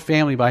father and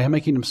family by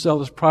making him sell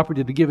his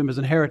property to give him his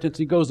inheritance,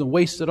 he goes and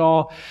wastes it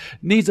all,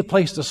 needs a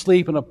place to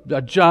sleep and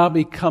a job.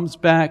 He comes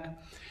back,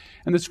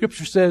 and the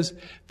scripture says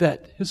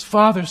that his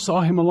father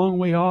saw him a long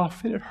way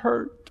off, and it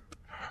hurt.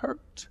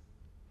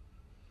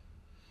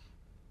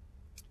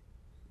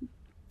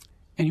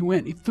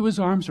 And he threw his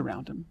arms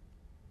around him.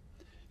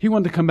 He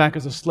wanted to come back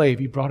as a slave.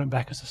 He brought him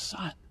back as a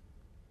son.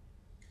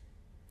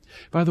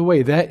 By the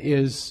way,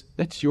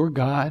 that's your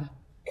God.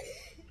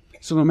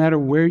 So no matter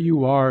where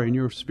you are in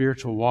your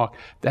spiritual walk,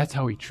 that's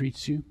how He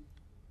treats you.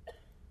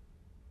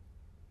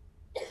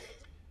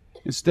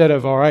 Instead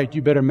of, all right,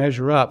 you better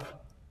measure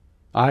up.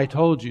 I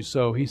told you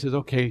so. He says,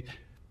 okay,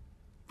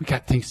 we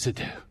got things to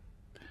do.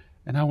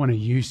 And I want to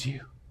use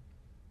you.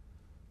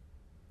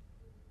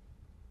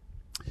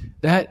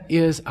 That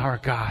is our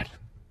God.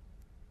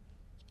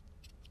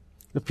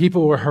 The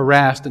people were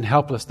harassed and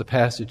helpless, the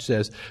passage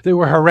says. They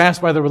were harassed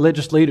by the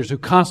religious leaders who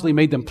constantly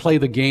made them play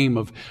the game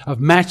of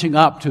matching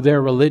up to their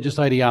religious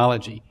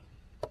ideology.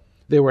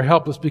 They were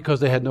helpless because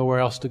they had nowhere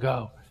else to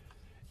go.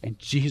 And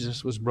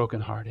Jesus was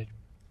brokenhearted.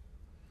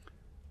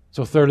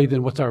 So thirdly,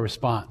 then, what's our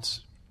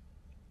response?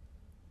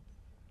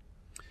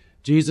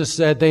 Jesus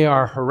said they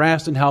are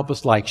harassed and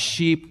helpless like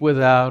sheep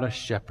without a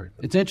shepherd.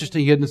 It's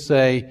interesting, He didn't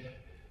say,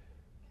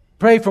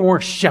 pray for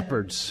more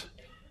shepherds.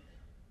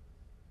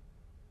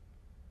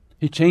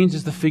 He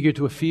changes the figure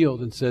to a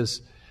field and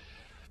says,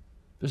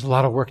 there's a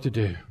lot of work to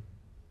do.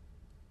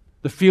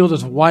 The field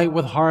is white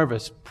with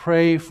harvest.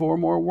 Pray for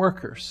more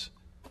workers.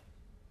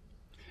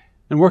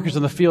 And workers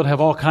in the field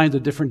have all kinds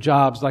of different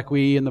jobs, like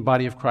we in the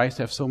body of Christ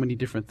have so many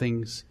different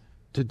things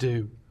to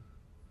do.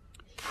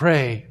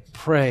 Pray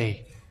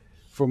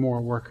for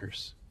more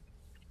workers.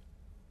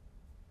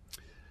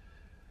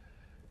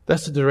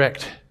 That's the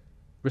direct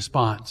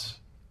response.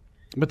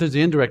 But there's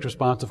the indirect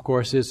response, of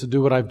course, is to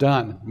do what I've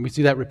done. And we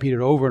see that repeated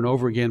over and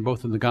over again,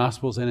 both in the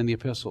Gospels and in the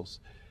epistles.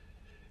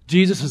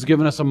 Jesus has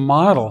given us a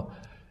model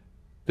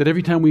that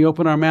every time we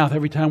open our mouth,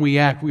 every time we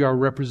act, we are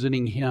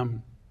representing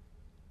Him.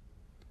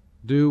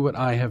 Do what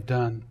I have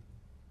done.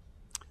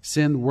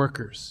 Send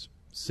workers.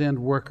 Send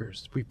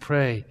workers. We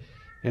pray,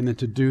 and then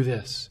to do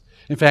this.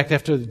 In fact,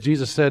 after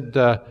Jesus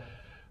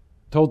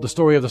told the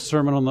story of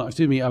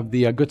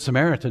the Good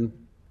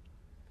Samaritan,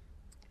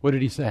 what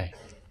did He say?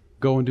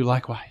 Go and do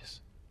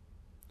likewise.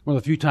 One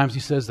of the few times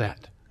He says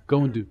that.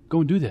 Go and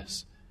do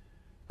this.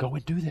 Go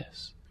and do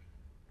this.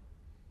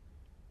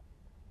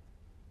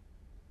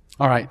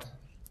 All right.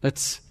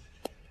 Let's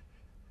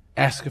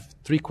ask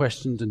 3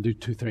 questions and do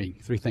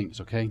three things,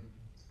 okay?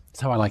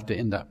 That's how I like to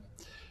end up.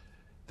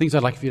 Things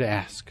I'd like for you to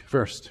ask.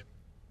 First,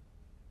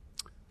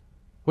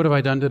 what have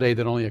I done today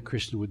that only a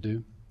Christian would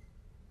do?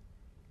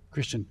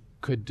 Christian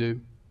could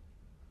do?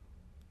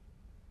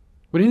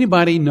 Would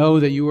anybody know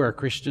that you are a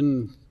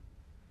Christian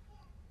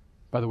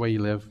by the way you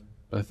live,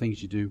 by the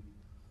things you do,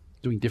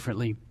 doing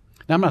differently?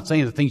 Now, I'm not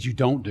saying the things you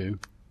don't do.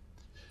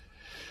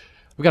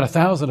 I've got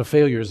 1,000 of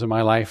failures in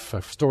my life,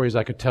 of stories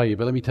I could tell you,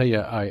 but let me tell you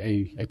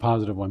a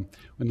positive one.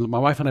 When my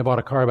wife and I bought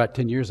a car about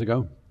 10 years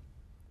ago,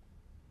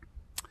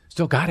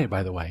 still got it,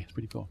 by the way. It's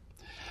pretty cool.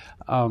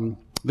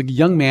 The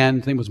young man,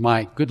 his name was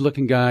Mike,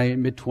 good-looking guy,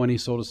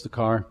 mid-20s, sold us the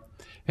car.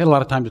 He had a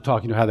lot of time to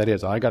talk. You know how that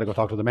is. I got to go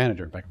talk to the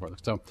manager, back and forth.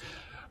 So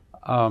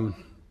I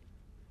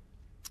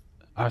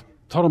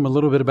told him a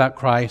little bit about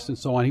Christ and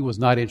so on. He was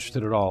not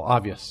interested at all,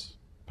 obvious.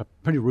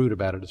 Pretty rude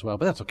about it as well,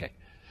 but that's okay.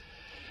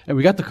 And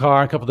we got the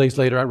car. A couple of days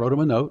later, I wrote him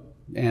a note.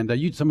 And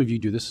some of you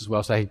do this as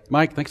well. Say,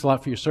 Mike, thanks a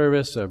lot for your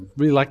service. I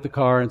really like the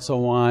car and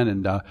so on.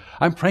 And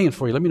I'm praying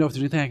for you. Let me know if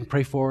there's anything I can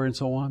pray for and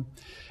so on.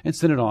 And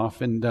send it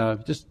off. And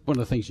just one of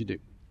the things you do.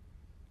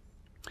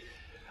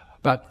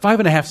 About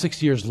 5.5,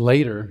 6 years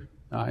later,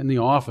 in the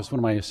office, one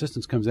of my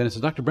assistants comes in and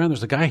says, Dr. Brown,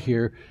 there's a guy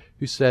here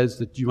who says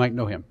that you might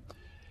know him.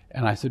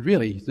 And I said,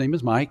 really? His name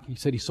is Mike. He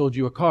said he sold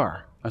you a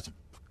car. I said,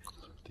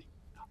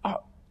 oh,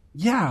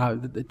 yeah,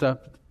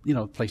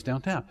 place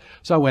downtown.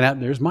 So I went out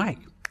and there's Mike.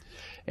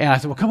 And I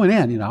said, well, come on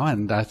in,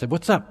 And I said,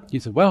 what's up? He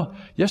said, well,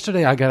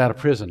 yesterday I got out of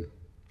prison.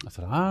 I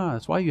said,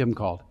 that's why you haven't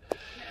called.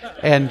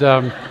 And,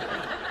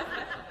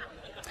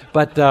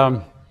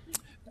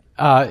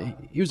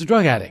 he was a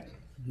drug addict.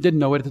 Didn't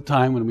know it at the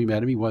time when we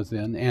met him. He was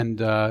then.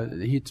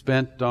 And he'd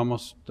spent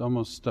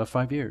almost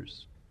 5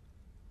 years.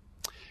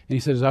 And he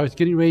said, as I was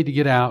getting ready to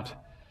get out,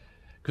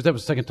 because that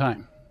was the second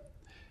time,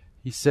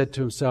 he said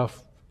to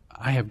himself,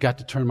 I have got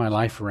to turn my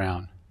life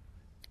around.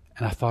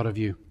 And I thought of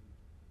you.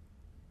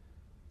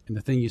 And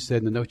the thing you said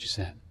and the note you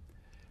sent.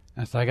 And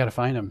I said, I got to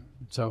find him.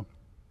 So,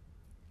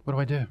 what do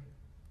I do?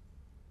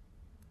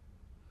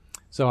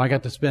 So I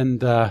got to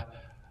spend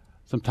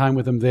some time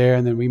with him there,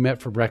 and then we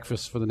met for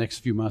breakfast for the next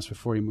few months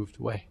before he moved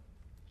away.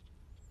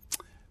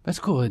 That's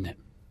cool, isn't it?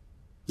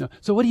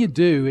 So what do you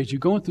do as you're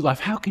going through life?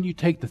 How can you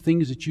take the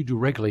things that you do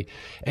regularly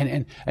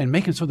and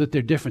make them so that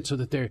they're different, so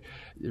that they're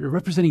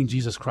representing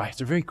Jesus Christ?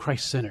 They're very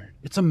Christ-centered.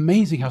 It's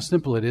amazing how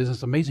simple it is.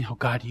 It's amazing how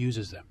God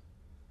uses them.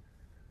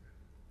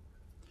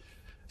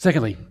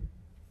 Secondly,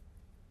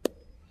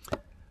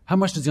 how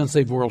much does the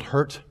unsaved world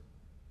hurt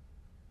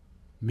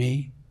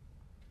me?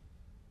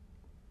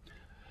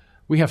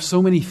 We have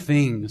so many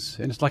things,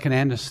 and it's like an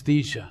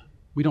anesthesia.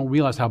 We don't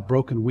realize how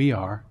broken we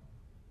are,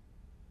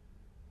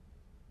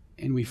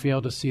 and we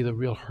fail to see the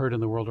real hurt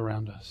in the world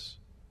around us.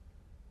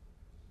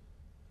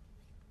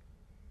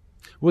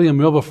 William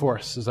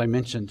Wilberforce, as I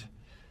mentioned,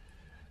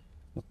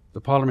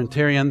 the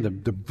parliamentarian,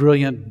 the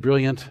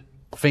brilliant,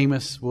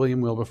 famous William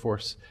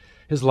Wilberforce,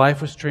 his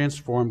life was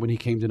transformed when he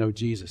came to know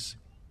Jesus.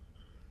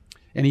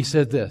 And he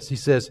said this, he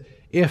says,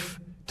 if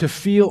to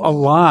feel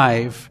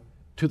alive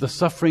to the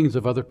sufferings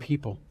of other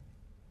people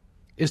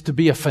is to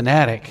be a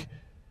fanatic,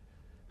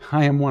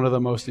 I am one of the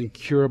most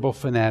incurable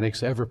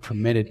fanatics ever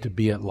permitted to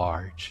be at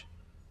large.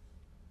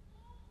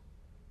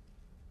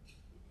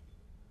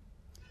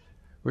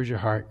 Where's your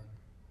heart?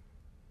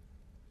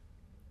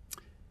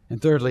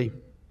 And thirdly,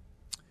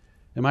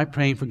 am I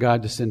praying for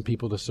God to send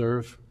people to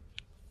serve?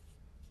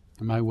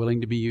 Am I willing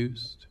to be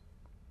used?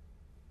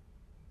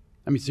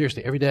 I mean,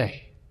 seriously, every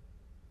day.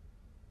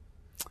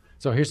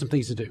 So here's some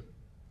things to do.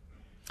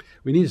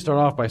 We need to start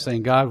off by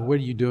saying, God, what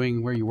are you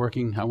doing? Where are you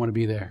working? I want to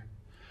be there.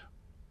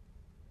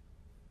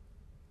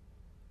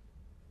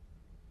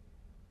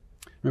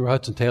 Remember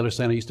Hudson Taylor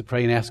saying, I used to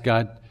pray and ask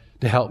God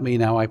to help me.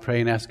 Now I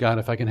pray and ask God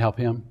if I can help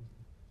him.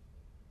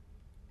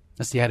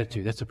 That's the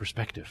attitude. That's the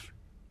perspective.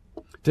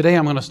 Today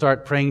I'm going to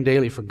start praying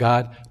daily for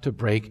God to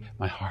break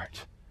my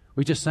heart.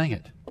 We just sang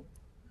it.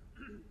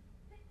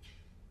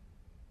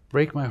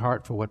 Break my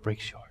heart for what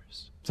breaks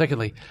yours.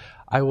 Secondly,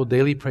 I will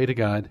daily pray to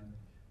God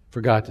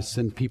for God to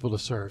send people to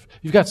serve.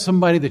 You've got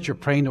somebody that you're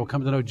praying will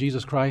come to know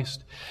Jesus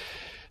Christ.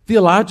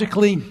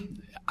 Theologically,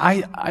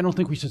 I don't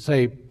think we should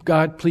say,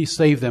 God, please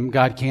save them.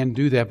 God can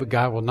do that, but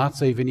God will not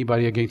save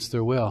anybody against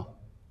their will.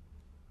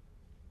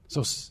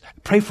 So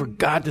pray for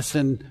God to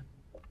send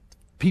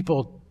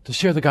people to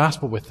share the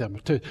gospel with them,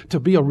 to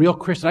be a real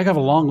Christian. I have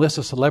a long list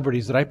of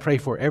celebrities that I pray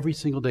for every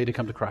single day to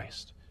come to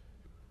Christ.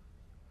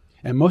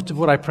 And most of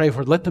what I pray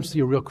for, let them see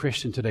a real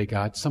Christian today,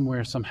 God,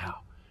 somewhere, somehow.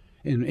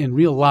 In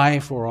real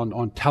life or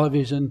on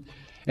television.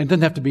 And it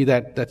doesn't have to be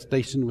that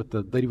station with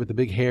the lady with the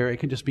big hair. It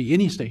can just be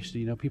any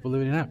station, people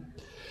living it out.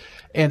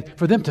 And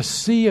for them to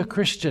see a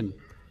Christian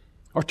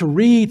or to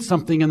read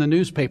something in the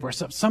newspaper,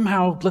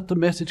 somehow let the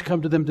message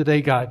come to them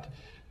today, God.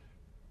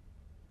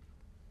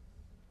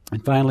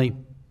 And finally,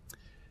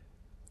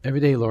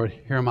 every day, Lord,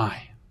 here am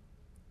I.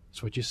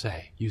 That's what you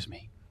say. Use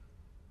me.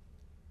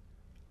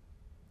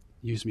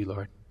 Use me,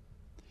 Lord.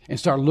 And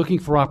start looking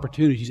for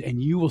opportunities,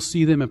 and you will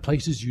see them in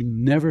places you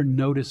never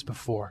noticed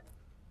before.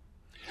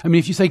 I mean,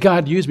 if you say,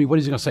 God, use me, what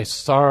is he going to say?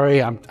 Sorry,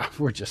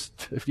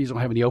 if you don't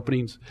have any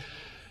openings.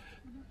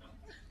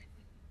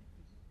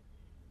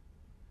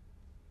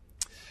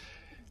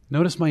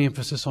 Notice my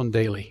emphasis on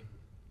daily.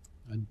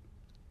 An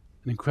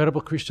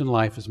incredible Christian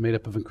life is made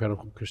up of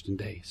incredible Christian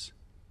days.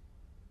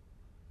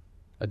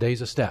 A day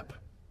is a step.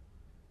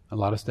 A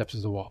lot of steps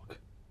is a walk.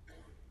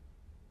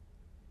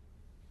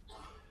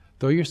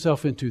 Throw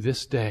yourself into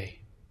this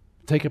day.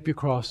 Take up your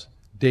cross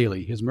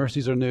daily. His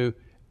mercies are new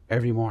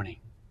every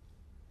morning.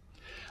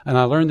 And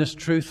I learned this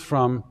truth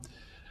from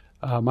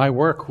my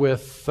work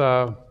with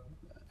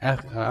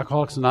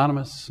Alcoholics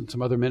Anonymous and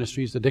some other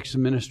ministries,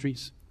 addiction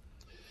ministries.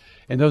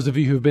 And those of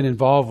you who have been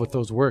involved with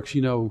those works,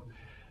 you know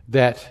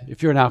that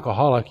if you're an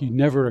alcoholic, you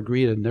never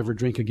agree to never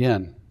drink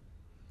again.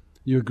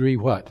 You agree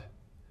what?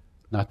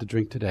 Not to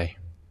drink today.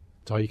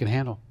 That's all you can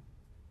handle.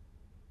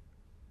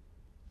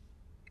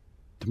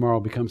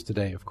 Tomorrow becomes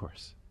today, of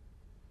course.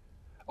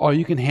 All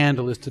you can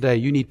handle is today.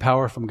 You need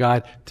power from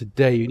God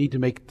today. You need to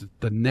make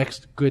the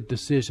next good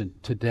decision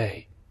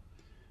today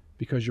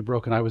because you're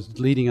broken. I was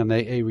leading an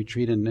AA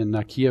retreat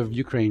in Kiev,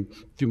 Ukraine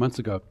a few months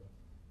ago,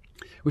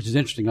 which is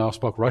interesting. I all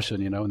spoke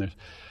Russian,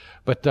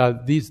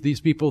 but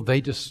these people,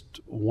 they just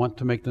want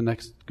to make the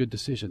next good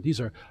decision.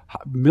 These are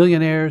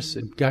millionaires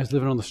and guys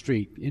living on the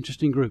street.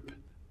 Interesting group.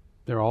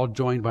 They're all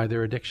joined by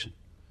their addiction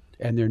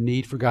and their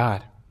need for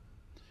God.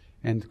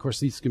 And, of course,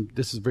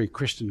 this is a very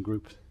Christian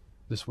group,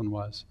 this one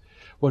was.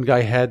 One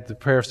guy had the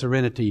prayer of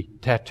serenity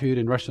tattooed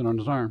in Russian on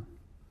his arm.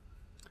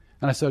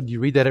 And I said, do you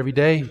read that every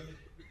day?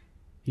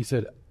 He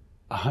said,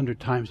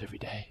 100 times every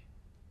day.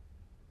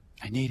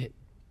 I need it.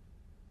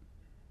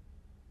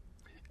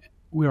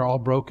 We are all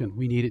broken.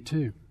 We need it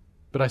too.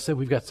 But I said,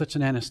 we've got such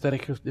an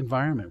anesthetic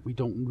environment. We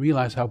don't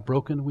realize how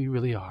broken we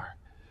really are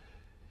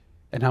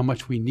and how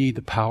much we need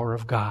the power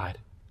of God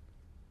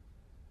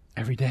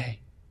every day.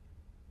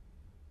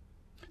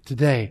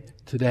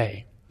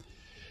 Today,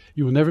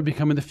 you will never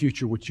become in the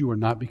future what you are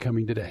not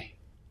becoming today.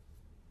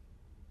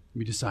 Let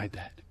me decide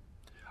that.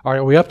 All right,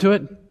 are we up to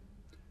it?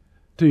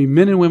 To be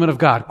men and women of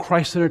God,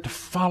 Christ-centered, to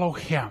follow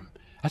Him.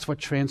 That's what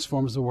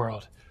transforms the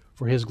world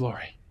for His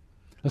glory.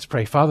 Let's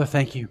pray. Father,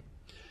 thank you.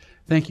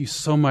 Thank you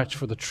so much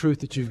for the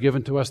truth that you've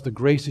given to us, the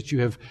grace that you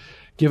have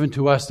given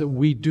to us that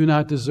we do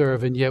not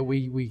deserve, and yet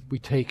we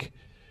take.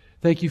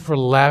 Thank you for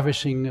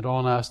lavishing it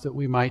on us that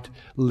we might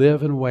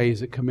live in ways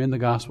that commend the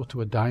gospel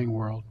to a dying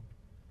world.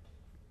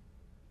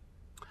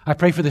 I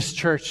pray for this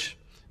church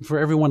and for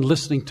everyone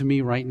listening to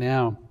me right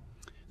now,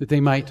 that they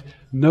might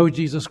know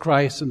Jesus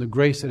Christ and the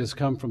grace that has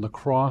come from the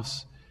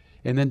cross,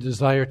 and then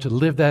desire to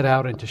live that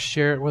out and to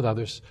share it with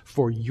others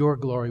for your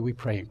glory, we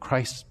pray. In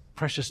Christ's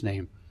precious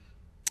name,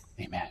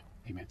 amen.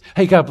 Amen.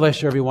 Hey, God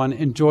bless you, everyone.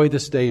 Enjoy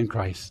this day in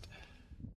Christ.